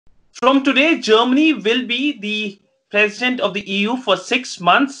From today, Germany will be the president of the EU for 6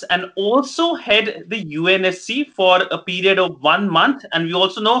 months and also head the UNSC for a period of 1 month. And we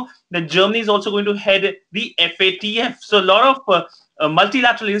also know that Germany is also going to head the FATF. So a lot of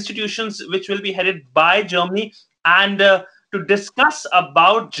multilateral institutions which will be headed by Germany. And to discuss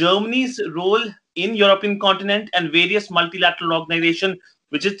about Germany's role in European continent and various multilateral organizations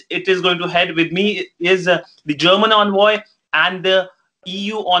which it is going to head, with me is the German envoy and the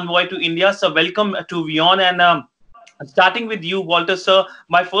EU envoy to India. So welcome to WION. And starting with you, Walter, sir,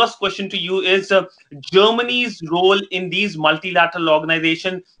 my first question to you is Germany's role in these multilateral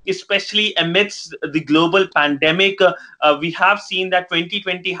organizations, especially amidst the global pandemic. We have seen that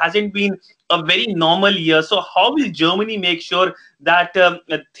 2020 hasn't been a very normal year. So how will Germany make sure that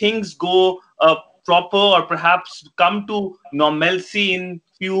things go proper, or perhaps come to normalcy in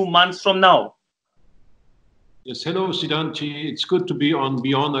few months from now? Yes, hello, Sidhant. It's good to be on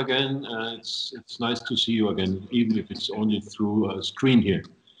WION again. It's nice to see you again, even if it's only through a screen here.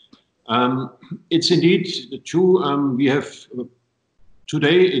 It's indeed true. We have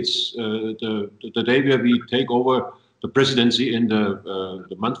today. It's the day where we take over the presidency in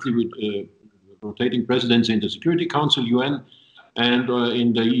the monthly rotating presidency in the Security Council (UN), and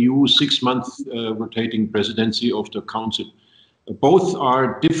in the EU 6-month rotating presidency of the Council. Both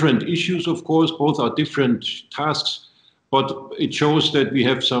are different issues, of course, both are different tasks, but it shows that we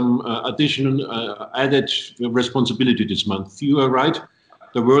have some additional added responsibility this month. You are right,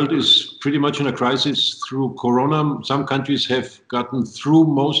 the world is pretty much in a crisis through Corona. Some countries have gotten through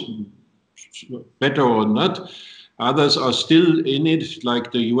most, better or not. Others are still in it,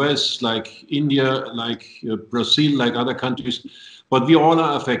 like the US, like India, like Brazil, like other countries. But we all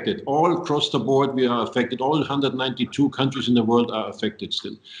are affected. All across the board, we are affected. All 192 countries in the world are affected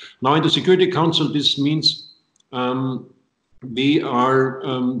still. Now, in the Security Council, this means we are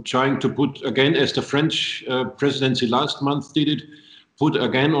trying to put, again, as the French presidency last month did it, put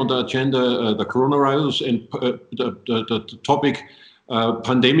again on the agenda the coronavirus and the topic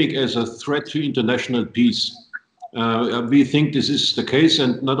pandemic as a threat to international peace. We think this is the case,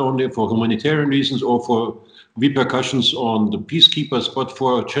 and not only for humanitarian reasons or for repercussions on the peacekeepers, but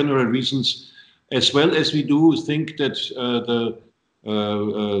for general reasons, as well as we do think that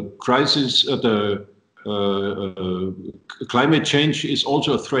the crisis, the climate change is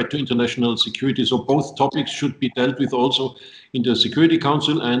also a threat to international security. So both topics should be dealt with also in the Security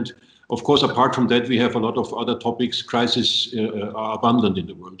Council. And of course, apart from that, we have a lot of other topics. Crises are abundant in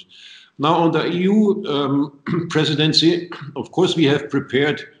the world. Now, on the EU presidency, of course, we have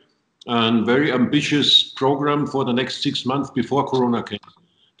prepared a very ambitious program for the next 6 months before Corona came.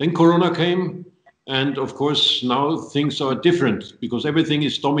 Then Corona came, and of course now things are different because everything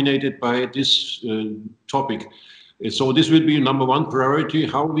is dominated by this topic. So this will be number one priority: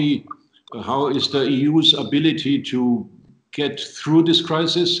 how is the EU's ability to get through this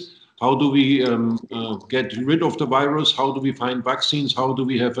crisis? How do we get rid of the virus? How do we find vaccines? How do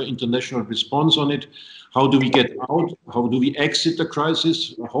we have an international response on it? How do we get out? How do we exit the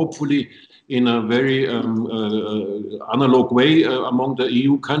crisis? Hopefully in a very analog way among the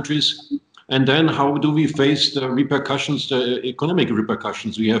EU countries. And then how do we face the repercussions, the economic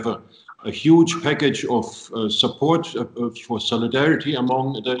repercussions? We have a huge package of support for solidarity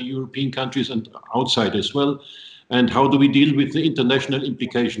among the European countries and outside as well. And how do we deal with the international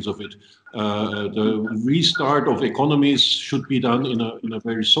implications of it? The restart of economies should be done in a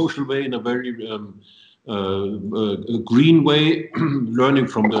very social way, in a very green way, learning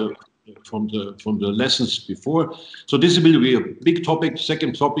from the lessons before. So this will be a big topic.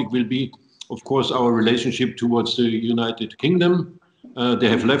 Second topic will be, of course, our relationship towards the United Kingdom. They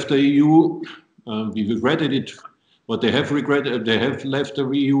have left the EU. We regretted it, but they have regretted. They have left the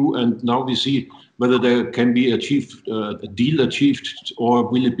EU, and now we see whether there can be a deal achieved, or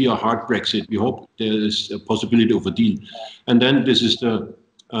will it be a hard Brexit. We hope there is a possibility of a deal. And then this is the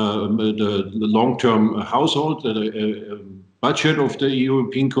long-term household, the budget of the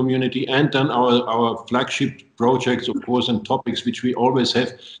European community, and then our flagship projects, of course, and topics which we always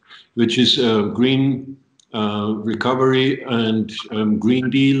have, which is green recovery and Green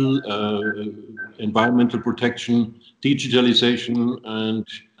Deal, environmental protection, digitalization, and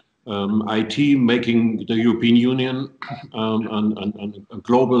IT, making the European Union a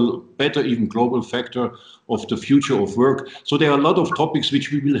global, better even global factor of the future of work. So there are a lot of topics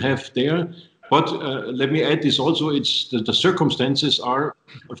which we will have there. But let me add this also, it's the circumstances are,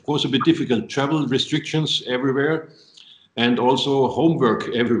 of course, a bit difficult. Travel restrictions everywhere, and also homework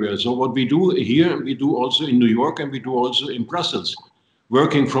everywhere. So what we do here, we do also in New York, and we do also in Brussels.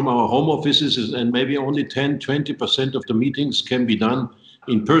 Working from our home offices, and maybe only 10–20% of the meetings can be done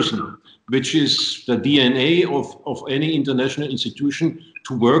in person, which is the DNA of any international institution,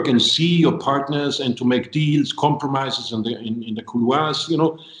 to work and see your partners and to make deals, compromises in the couloirs. You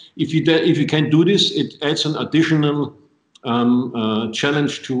know, if you can do this, it adds an additional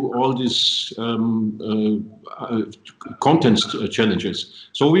challenge to all these content challenges.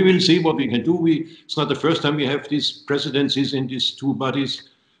 So we will see what we can do. It's not the first time we have these presidencies in these two bodies,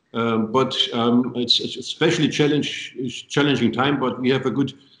 but it's especially challenging time. But we have a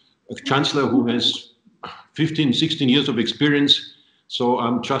good chancellor who has 15, 16 years of experience. So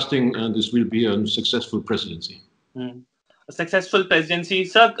I'm trusting this will be a successful presidency. A successful presidency.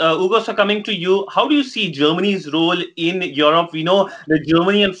 Sir, Ugo, sir, coming to you, how do you see Germany's role in Europe? We know that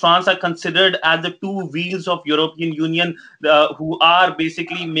Germany and France are considered as the two wheels of European Union, who are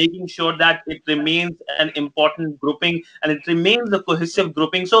basically making sure that it remains an important grouping and it remains a cohesive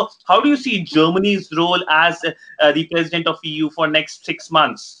grouping. So how do you see Germany's role as the president of EU for next 6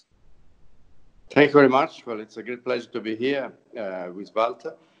 months? Thank you very much. Well, it's a great pleasure to be here with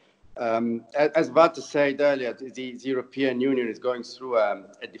Walter. As Walter said earlier, the European Union is going through a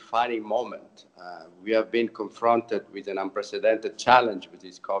defining moment. We have been confronted with an unprecedented challenge with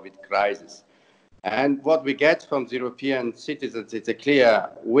this COVID crisis. And what we get from the European citizens is a clear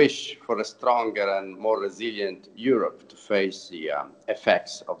wish for a stronger and more resilient Europe to face the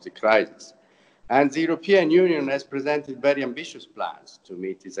effects of the crisis. And the European Union has presented very ambitious plans to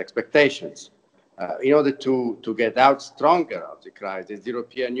meet these expectations. In order to get out stronger of the crisis, the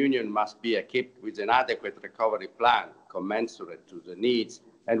European Union must be equipped with an adequate recovery plan commensurate to the needs.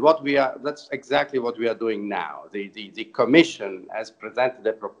 And that's exactly what we are doing now. The Commission has presented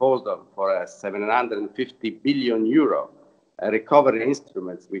a proposal for a 750 billion euro recovery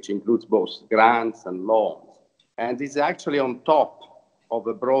instrument, which includes both grants and loans. And this is actually on top of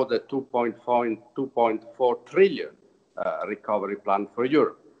a broader 2.4 trillion recovery plan for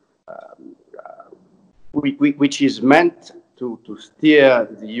Europe. Which is meant to steer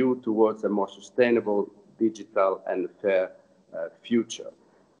the EU towards a more sustainable, digital and fair future.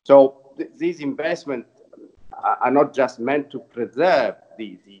 So these investments are not just meant to preserve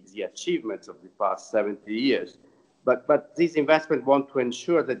the achievements of the past 70 years, but these investments want to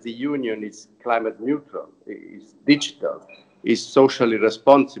ensure that the Union is climate neutral, is digital, is socially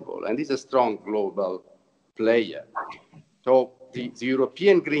responsible, and is a strong global player. So the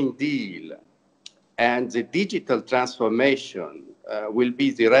European Green Deal and the digital transformation will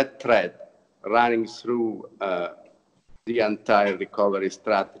be the red thread running through the entire recovery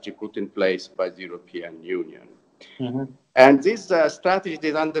strategy put in place by the European Union. And this strategy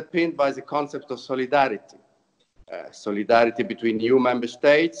is underpinned by the concept of solidarity. Solidarity between EU member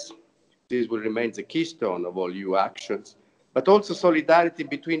states. This will remain the keystone of all EU actions, but also solidarity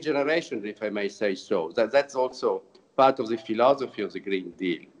between generations, if I may say so. That's also part of the philosophy of the Green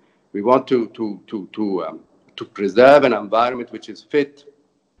Deal. We want to preserve an environment which is fit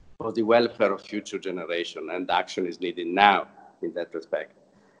for the welfare of future generations, and action is needed now in that respect.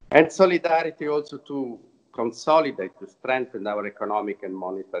 And solidarity also to consolidate, to strengthen our economic and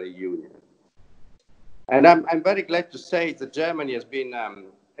monetary union. And I'm very glad to say that Germany has been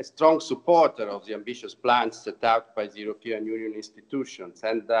a strong supporter of the ambitious plans set out by the European Union institutions.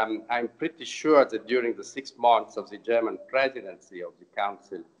 And I'm pretty sure that during the 6 months of the German presidency of the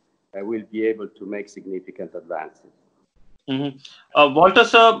Council, will be able to make significant advances. Walter,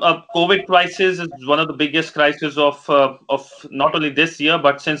 sir, COVID crisis is one of the biggest crises of not only this year,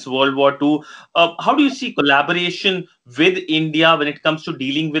 but since World War II. How do you see collaboration with India when it comes to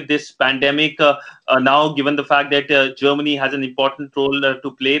dealing with this pandemic now, given the fact that Germany has an important role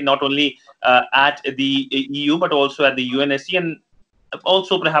to play, not only at the EU, but also at the UNSC and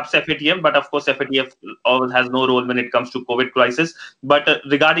also perhaps FATF, but of course FATF has no role when it comes to COVID crisis. But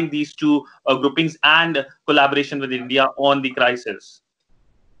regarding these two groupings and collaboration with India on the crisis.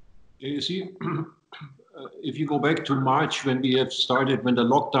 You see, if you go back to March when we have started, when the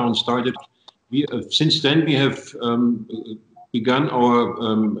lockdown started, since then we have begun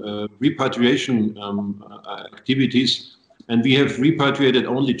our repatriation activities. And we have repatriated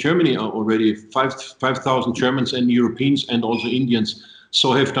only Germany already, 5,000 Germans and Europeans and also Indians.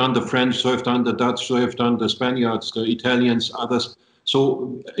 So have done the French, so have done the Dutch, so have done the Spaniards, the Italians, others.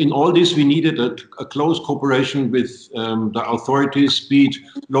 So in all this, we needed a close cooperation with the authorities, be it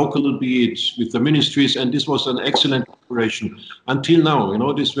local, be it with the ministries. And this was an excellent cooperation until now. You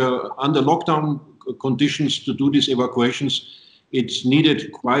know, these were under lockdown conditions to do these evacuations. It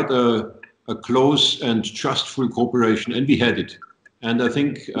needed quite a close and trustful cooperation, and we had it. And I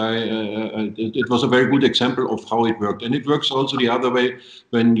think it was a very good example of how it worked. And it works also the other way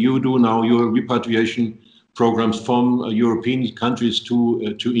when you do now your repatriation programs from European countries to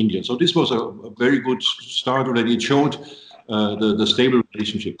India. So this was a very good start already. It showed the stable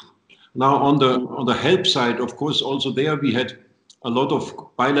relationship. Now on the help side, of course, also there we had a lot of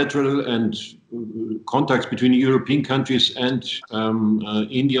bilateral and contacts between European countries and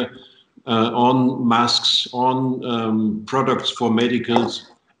India on masks, on products for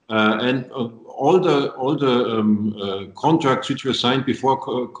medicals, and all the contracts which were signed before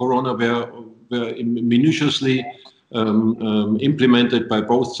Corona were minutiously implemented by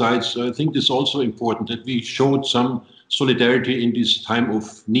both sides. So I think it's also important that we showed some solidarity in this time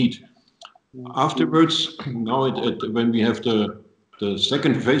of need. Afterwards, now when we have the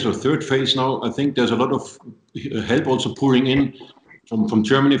second phase or third phase now, I think there's a lot of help also pouring in from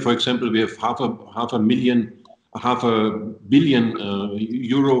Germany. For example, we have half a billion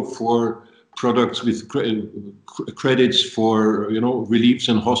euro for products with credits for reliefs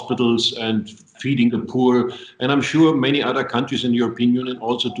in hospitals and feeding the poor. And I'm sure many other countries in the European Union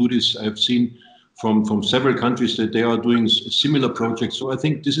also do this. I've seen from several countries that they are doing similar projects. So I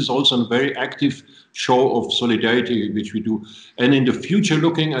think this is also a very active show of solidarity which we do. And in the future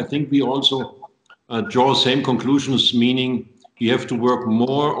looking, I think we also draw same conclusions, meaning we have to work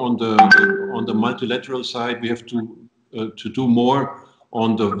more on the multilateral side. We have to do more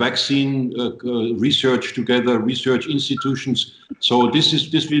on the vaccine research together, research institutions. So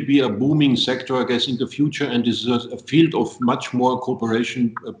this will be a booming sector, I guess, in the future, and this is a field of much more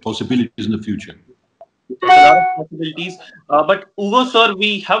cooperation possibilities in the future. A lot of possibilities. But Ugo, sir,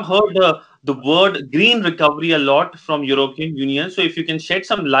 we have heard the word green recovery a lot from European Union. So if you can shed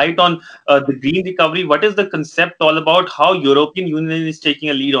some light on the green recovery, what is the concept all about? How European Union is taking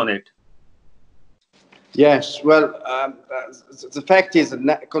a lead on it? Yes, well, the fact is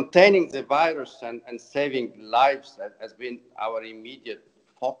that containing the virus and saving lives has been our immediate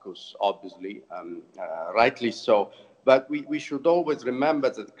focus, obviously, rightly so. But we should always remember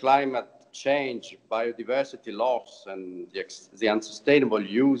that climate change, biodiversity loss, and the unsustainable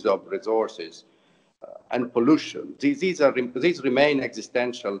use of resources and pollution, these remain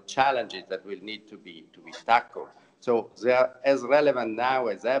existential challenges that will need to be tackled. So they are as relevant now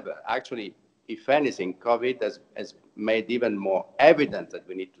as ever. Actually, if anything, COVID has made even more evident that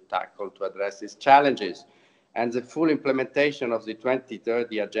we need to tackle to address these challenges. And the full implementation of the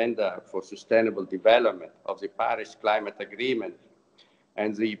 2030 Agenda for Sustainable Development, of the Paris Climate Agreement,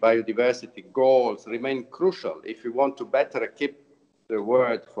 and the biodiversity goals remain crucial if we want to better equip the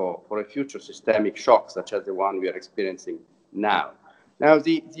world for a future systemic shock, such as the one we are experiencing now. Now,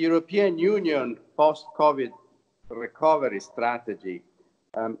 the European Union post-COVID recovery strategy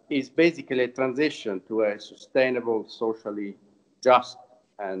is basically a transition to a sustainable, socially just,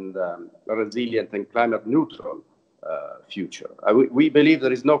 and resilient and climate neutral future. We believe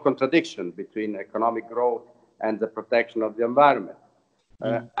there is no contradiction between economic growth and the protection of the environment.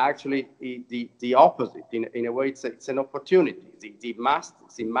 Actually, the opposite. In a way, it's an opportunity. The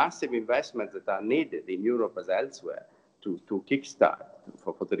massive investments that are needed in Europe as elsewhere to kickstart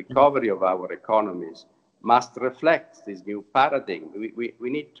for the recovery of our economies must reflect this new paradigm. We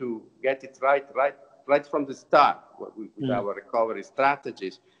need to get it right from the start with our recovery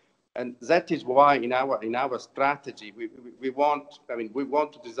strategies. And that is why in our strategy, we want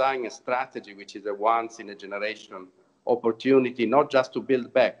to design a strategy which is a once in a generation opportunity, not just to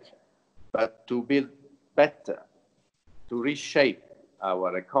build back, but to build better, to reshape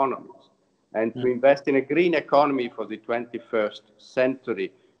our economies, and to invest in a green economy for the 21st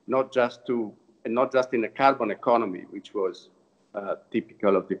century, not just in a carbon economy, which was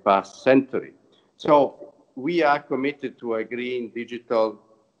typical of the past century. So we are committed to a green, digital,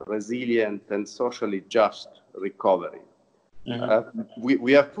 resilient, and socially just recovery.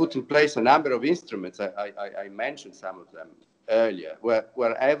 We have put in place a number of instruments. I mentioned some of them earlier,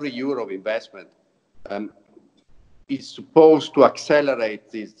 where every euro of investment is supposed to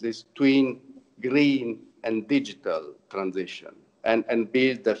accelerate this twin green and digital transition and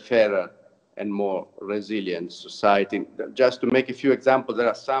build a fairer and more resilient society. Just to make a few examples, there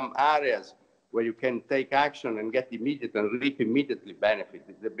are some areas where you can take action and get immediate and reap immediately benefit.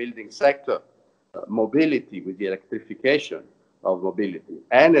 The building sector, mobility with the electrification of mobility,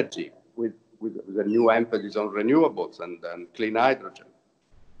 energy with a new emphasis on renewables and clean hydrogen.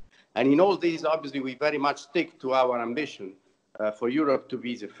 And in all these, obviously, we very much stick to our ambition for Europe to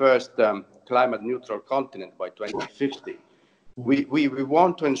be the first climate neutral continent by 2050. We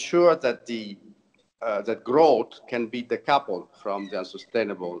want to ensure that that growth can be decoupled from the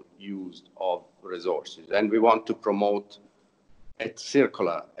unsustainable use of resources. And we want to promote a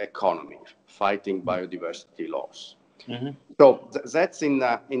circular economy, fighting biodiversity loss. Mhm. So that's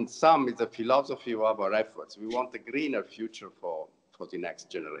in sum is the philosophy of our efforts. We want a greener future for the next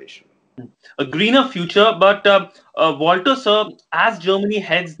generation. A greener future. But Walter, sir, as Germany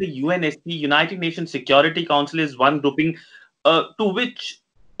heads the UNSC, United Nations Security Council, is one grouping to which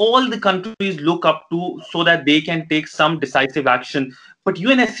all the countries look up to so that they can take some decisive action. But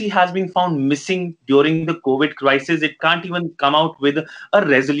UNSC has been found missing during the COVID crisis. It can't even come out with a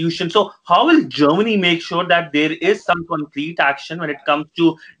resolution. So, how will Germany make sure that there is some concrete action when it comes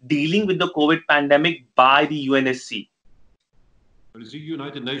to dealing with the COVID pandemic by the UNSC? Well, the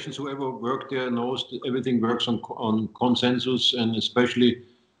United Nations, whoever worked there knows that everything works on consensus, and especially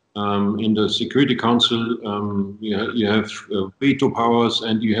in the Security Council, you have veto powers,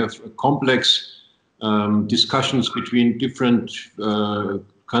 and you have complex discussions between different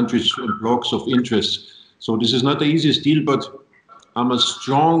countries and blocks of interest. So this is not the easiest deal, but I'm a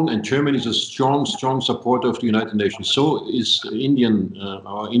strong, and Germany is a strong supporter of the United Nations. So is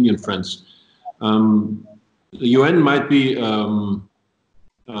our Indian friends. The UN might be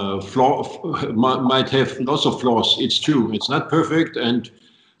might have lots of flaws. It's true. It's not perfect, and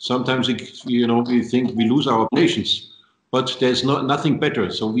sometimes we think we lose our patience. But there's nothing better.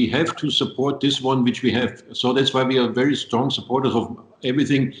 So we have to support this one which we have. So that's why we are very strong supporters of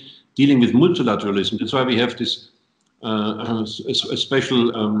everything dealing with multilateralism. That's why we have this a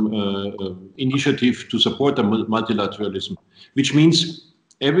special initiative to support the multilateralism, which means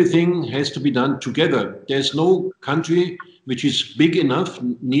everything has to be done together. There's no country which is big enough,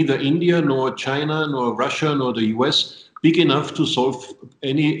 neither India nor China nor Russia nor the US, big enough to solve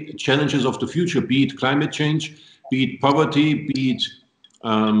any challenges of the future, be it climate change, be it poverty, be it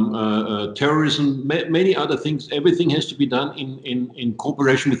terrorism, many other things. Everything has to be done in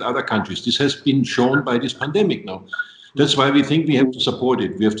cooperation with other countries. This has been shown by this pandemic now. That's why we think we have to support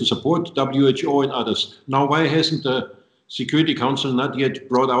it. We have to support WHO and others. Now, why hasn't the Security Council not yet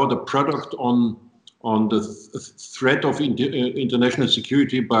brought out a product on the threat of international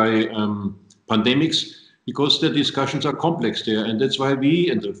security by pandemics? Because the discussions are complex there, and that's why we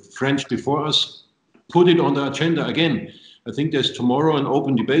and the French before us put it on the agenda again. I think there's tomorrow an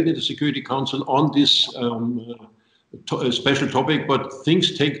open debate in the Security Council on this special topic, but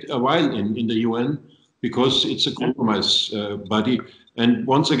things take a while in the UN because it's a compromise body. And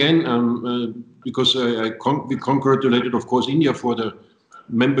once again, because we congratulated, of course, India for the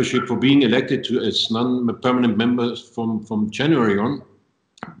membership, for being elected as non-permanent members from January on.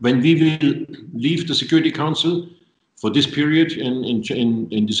 When we will leave the Security Council for this period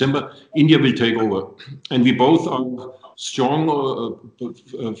in December, India will take over. And we both are strong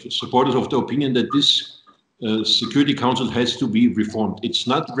supporters of the opinion that this Security Council has to be reformed. It's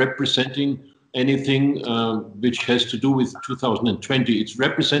not representing anything which has to do with 2020. It's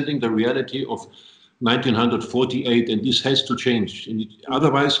representing the reality of 1948, and this has to change.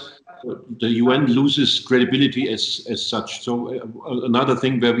 Otherwise, the UN loses credibility as such. So another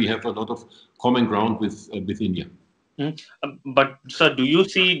thing where we have a lot of common ground with India. But sir, do you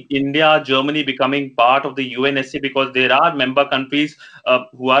see India, Germany becoming part of the UNSC? Because there are member countries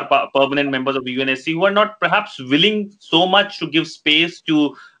who are permanent members of the UNSC who are not perhaps willing so much to give space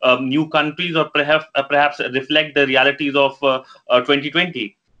to new countries, or perhaps reflect the realities of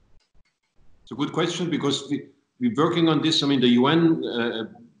 2020. It's a good question, because we're working on this. I mean, the UN,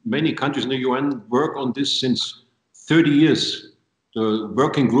 many countries in the UN work on this since 30 years. The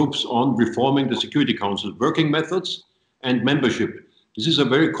working groups on reforming the Security Council, working methods and membership. This is a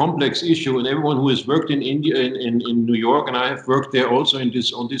very complex issue, and everyone who has worked in India, in New York, and I have worked there also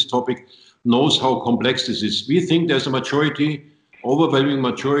on this topic, knows how complex this is. We think there's a overwhelming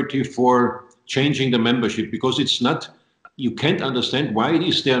majority for changing the membership, because you can't understand why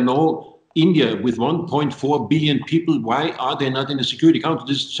is there no India with 1.4 billion people. Why are they not in the Security Council?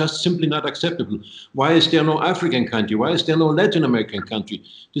 This is just simply not acceptable. Why is there no African country? Why is there no Latin American country?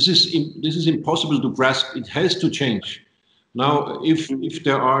 This is impossible to grasp. It has to change. Now, if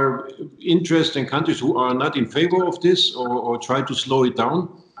there are interested countries who are not in favor of this, or try to slow it down,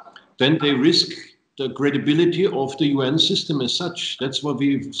 then they risk the credibility of the UN system as such. That's what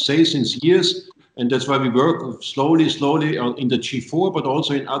we say since years. And that's why we work slowly in the G4, but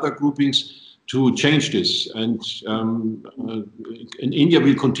also in other groupings to change this. And India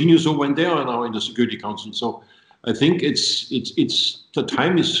will continue so when they are now in the Security Council. So I think the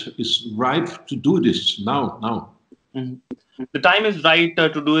time is ripe to do this now. Mm-hmm. The time is right to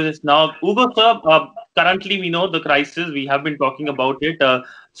do this now. Ugo, sir, currently we know the crisis. We have been talking about it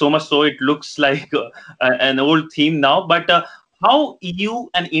so much so it looks like an old theme now. But how EU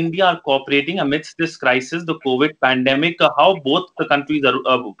and India are cooperating amidst this crisis, the COVID pandemic, how both the countries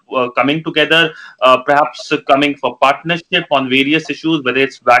are coming together, perhaps coming for partnership on various issues, whether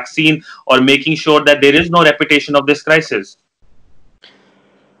it's vaccine or making sure that there is no repetition of this crisis.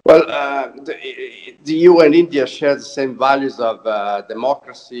 Well, the EU and India share the same values of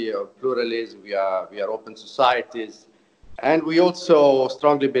democracy, of pluralism. We are open societies. And we also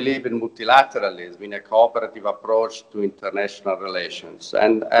strongly believe in multilateralism, in a cooperative approach to international relations.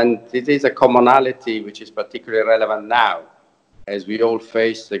 And it is a commonality which is particularly relevant now, as we all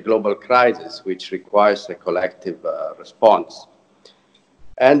face a global crisis which requires a collective response.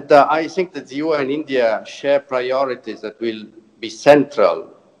 And I think that the EU and India share priorities that will be central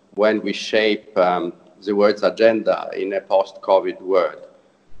when we shape the world's agenda in a post-COVID world.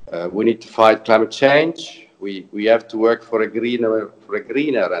 We need to fight climate change. We have to work for a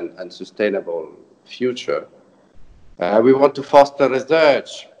greener and sustainable future. We want to foster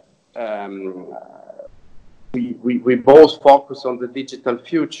research. We both focus on the digital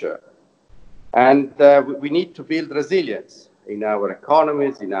future. And we need to build resilience in our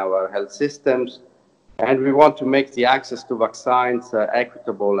economies, in our health systems. And we want to make the access to vaccines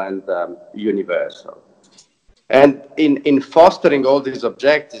equitable and universal. And in fostering all these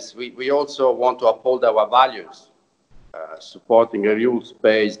objectives, we also want to uphold our values, supporting a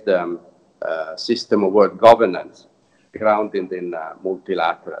rules-based system of world governance grounded in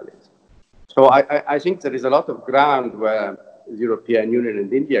multilateralism. So I think there is a lot of ground where the European Union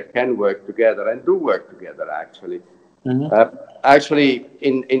and India can work together and do work together, actually. Mm-hmm. Actually,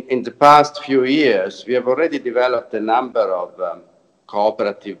 in the past few years, we have already developed a number of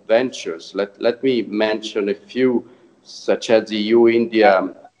cooperative ventures. Let me mention a few, such as the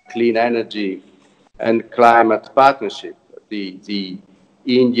EU-India Clean Energy and Climate Partnership, the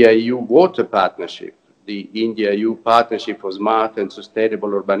India-EU Water Partnership, the India-EU Partnership for Smart and Sustainable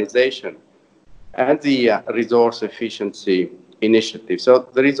Urbanization, and the Resource Efficiency Initiative. So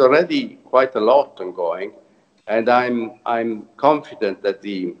there is already quite a lot ongoing, and I'm confident that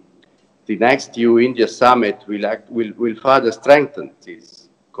the next EU-India summit will further strengthen this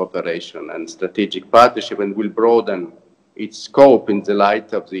cooperation and strategic partnership and will broaden its scope in the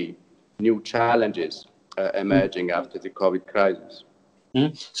light of the new challenges emerging after the COVID crisis.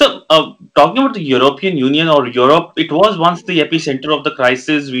 So, talking about the European Union or Europe, it was once the epicenter of the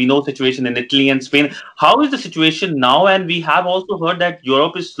crisis. We know situation in Italy and Spain. How is the situation now? And we have also heard that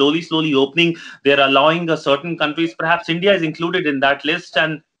Europe is slowly opening. They're allowing certain countries, perhaps India is included in that list,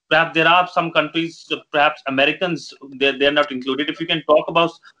 and perhaps there are some countries, perhaps Americans, they're not included. If you can talk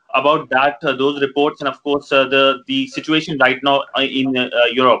about that, those reports, and of course the situation right now in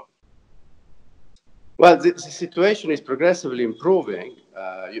Europe. Well, the situation is progressively improving.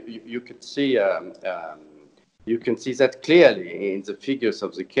 You can see that clearly in the figures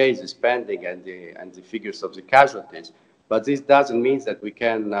of the cases pending and the figures of the casualties. But this doesn't mean that we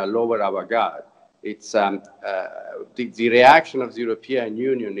can lower our guard. It's the reaction of the European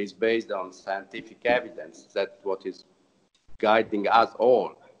Union is based on scientific evidence. That's what is guiding us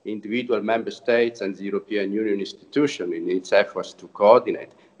all, individual member states and the European Union institution, in its efforts to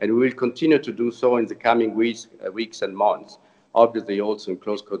coordinate. And we will continue to do so in the coming weeks and months, obviously also in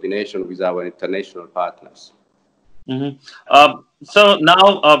close coordination with our international partners. Mm-hmm. So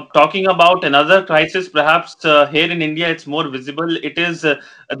now talking about another crisis, perhaps here in India, it's more visible. It is the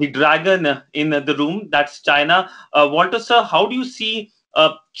dragon in the room, that's China. Walter, sir, how do you see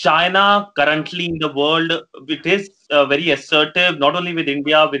China currently in the world? It is very assertive, not only with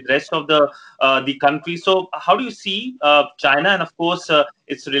India, with rest of the country. So how do you see China and of course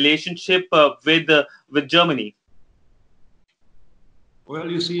its relationship with Germany? Well,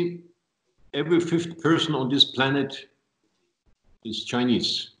 you see, every fifth person on this planet is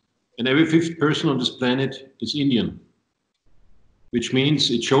Chinese, and every fifth person on this planet is Indian, which means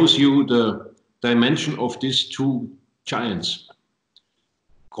it shows you the dimension of these two giants.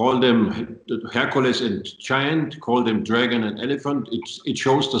 Call them Hercules and giant, call them dragon and elephant. It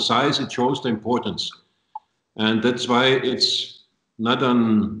shows the size, it shows the importance. And that's why it's not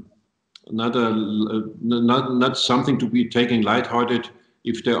something to be taken lighthearted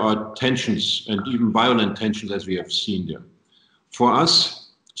if there are tensions and even violent tensions as we have seen there. For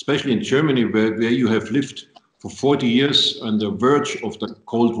us, especially in Germany, where you have lived for 40 years on the verge of the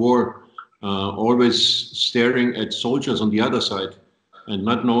Cold War, always staring at soldiers on the other side and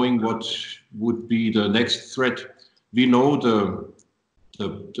not knowing what would be the next threat, we know the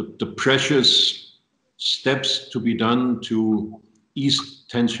precious steps to be done to ease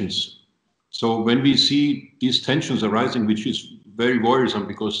tensions. So when we see these tensions arising, which is very worrisome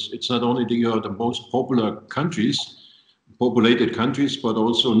because it's not only the most popular countries, populated countries, but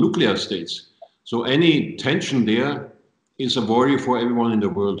also nuclear states. So any tension there is a worry for everyone in the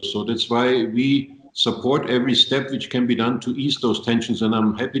world. So that's why we support every step which can be done to ease those tensions. And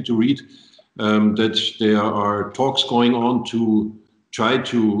I'm happy to read that there are talks going on to try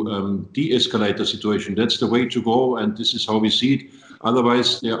to de-escalate the situation. That's the way to go, and this is how we see it.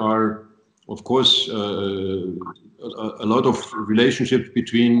 Otherwise, there are, of course, a lot of relationships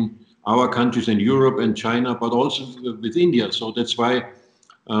between our countries and Europe and China, but also with India. So that's why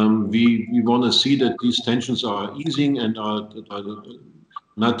we want to see that these tensions are easing and are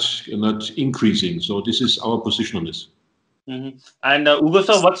not increasing. So this is our position on this. Mm-hmm. And Ugo,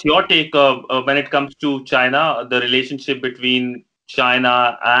 sir, what's your take when it comes to China, the relationship between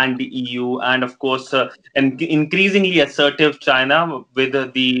China and the EU, and of course, increasingly assertive China with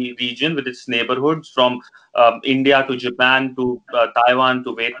the region, with its neighborhoods from India to Japan to Taiwan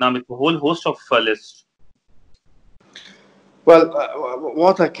to Vietnam? It's a whole host of lists. Well,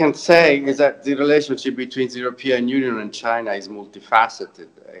 what I can say is that the relationship between the European Union and China is multifaceted.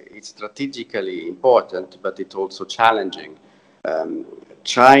 It's strategically important, but it's also challenging.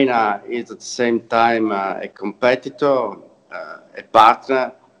 China is at the same time a competitor, a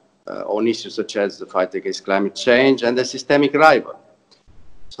partner on issues such as the fight against climate change, and a systemic rival.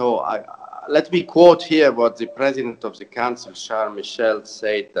 So let me quote here what the President of the Council, Charles Michel,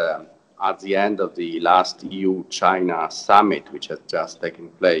 said at the end of the last EU-China summit, which has just taken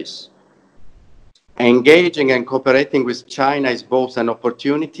place. Engaging and cooperating with China is both an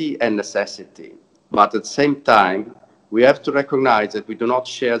opportunity and necessity. But at the same time, we have to recognize that we do not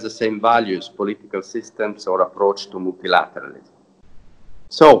share the same values, political systems, or approach to multilateralism.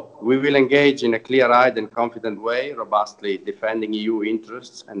 So we will engage in a clear-eyed and confident way, robustly defending EU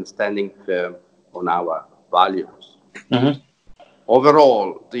interests and standing firm on our values. Mm-hmm.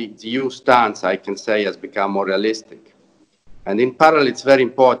 Overall, the EU stance, I can say, has become more realistic. And in parallel, it's very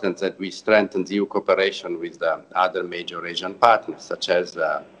important that we strengthen the EU cooperation with the other major Asian partners, such as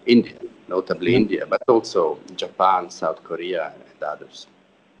India, notably India, but also Japan, South Korea, and others.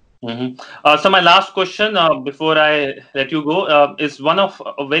 Mm-hmm. So my last question before I let you go is one of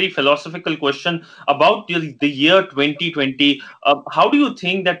a very philosophical question about the year 2020. How do you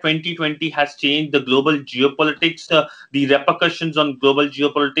think that 2020 has changed the global geopolitics, the repercussions on global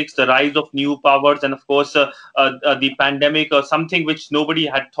geopolitics, the rise of new powers, and of course the pandemic, or something which nobody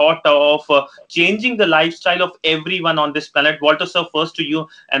had thought of, changing the lifestyle of everyone on this planet? Walter, sir, first to you,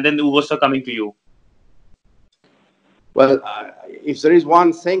 and then Ugo, sir, coming to you. Well, if there is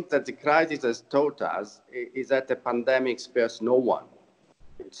one thing that the crisis has taught us, is that the pandemic spares no one.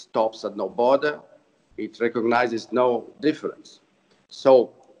 It stops at no border. It recognizes no difference.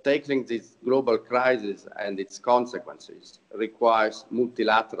 So tackling this global crisis and its consequences requires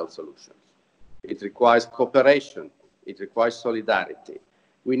multilateral solutions. It requires cooperation. It requires solidarity.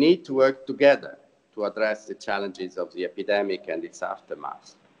 We need to work together to address the challenges of the epidemic and its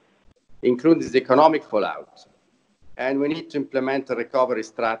aftermath, including the economic fallout. And we need to implement a recovery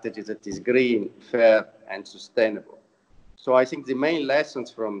strategy that is green, fair, and sustainable. So I think the main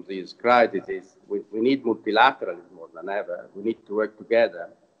lessons from this crisis is we need multilateralism more than ever. We need to work together.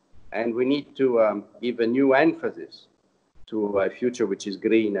 And we need to give a new emphasis to a future which is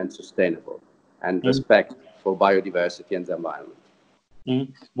green and sustainable, and respect for biodiversity and the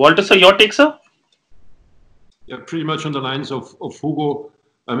environment. Walter, sir, your take, sir? Yeah, pretty much on the lines of Hugo.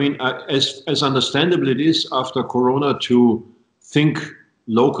 I mean, as understandable it is after Corona to think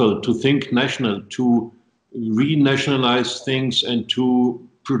local, to think national, to renationalize things and to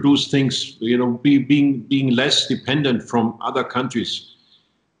produce things, you know, being less dependent from other countries.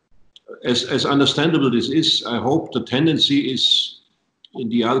 As understandable this is, I hope the tendency is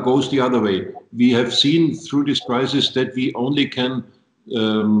goes the other way. We have seen through this crisis that we only can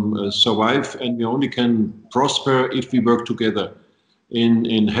survive and we only can prosper if we work together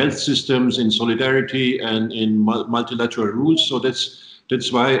in health systems, in solidarity, and in multilateral rules. So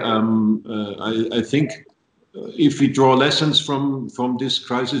that's why I think if we draw lessons from this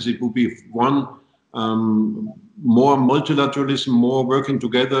crisis, it would be one, more multilateralism, more working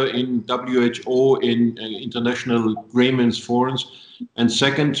together in WHO, in international agreements, forums, and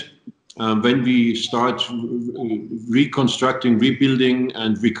second, when we start reconstructing, rebuilding,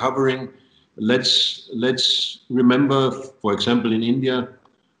 and recovering, let's remember, for example, in India,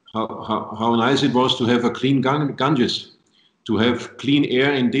 how nice it was to have a clean Ganges, to have clean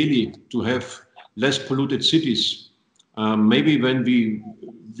air in Delhi, to have less polluted cities. Maybe when we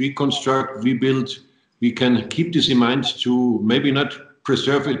reconstruct, rebuild, we can keep this in mind to maybe not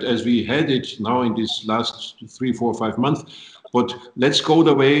preserve it as we had it now in these last 3, 4, 5 months, but let's go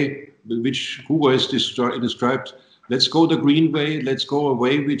the way which Hugo has described, Let's go the green way. Let's go a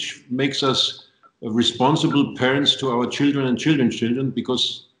way which makes us responsible parents to our children and children's children,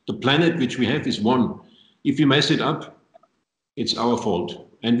 because the planet which we have is one. If we mess it up, it's our fault.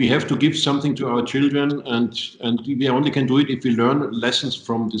 And we have to give something to our children, and we only can do it if we learn lessons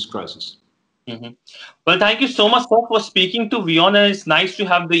from this crisis. Well, thank you so much, sir, for speaking to WION. And it's nice to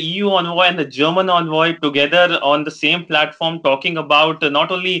have the EU envoy and the German envoy together on the same platform, talking about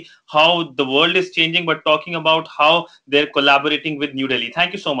not only how the world is changing, but talking about how they're collaborating with New Delhi.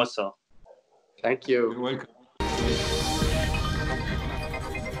 Thank you so much, sir. Thank you. You're welcome.